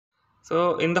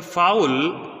So in the fowl,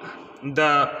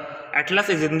 the atlas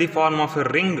is in the form of a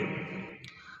ring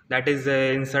that is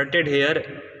inserted here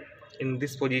in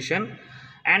this position,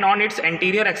 and on its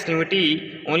anterior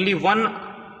extremity only one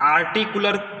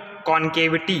articular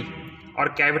concavity or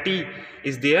cavity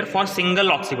is there for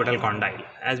single occipital condyle.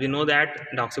 As we know that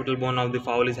the occipital bone of the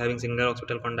fowl is having single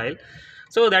occipital condyle,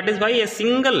 so that is why a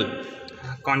single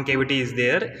concavity is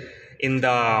there in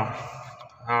the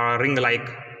ring like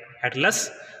atlas.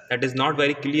 That is not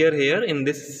very clear here in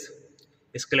this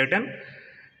skeleton.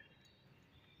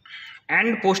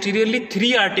 And posteriorly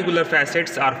 3 articular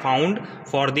facets are found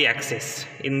for the axis.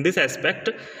 In this aspect,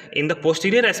 in the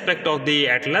posterior aspect of the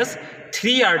atlas,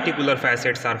 3 articular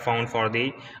facets are found for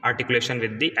the articulation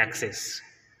with the axis.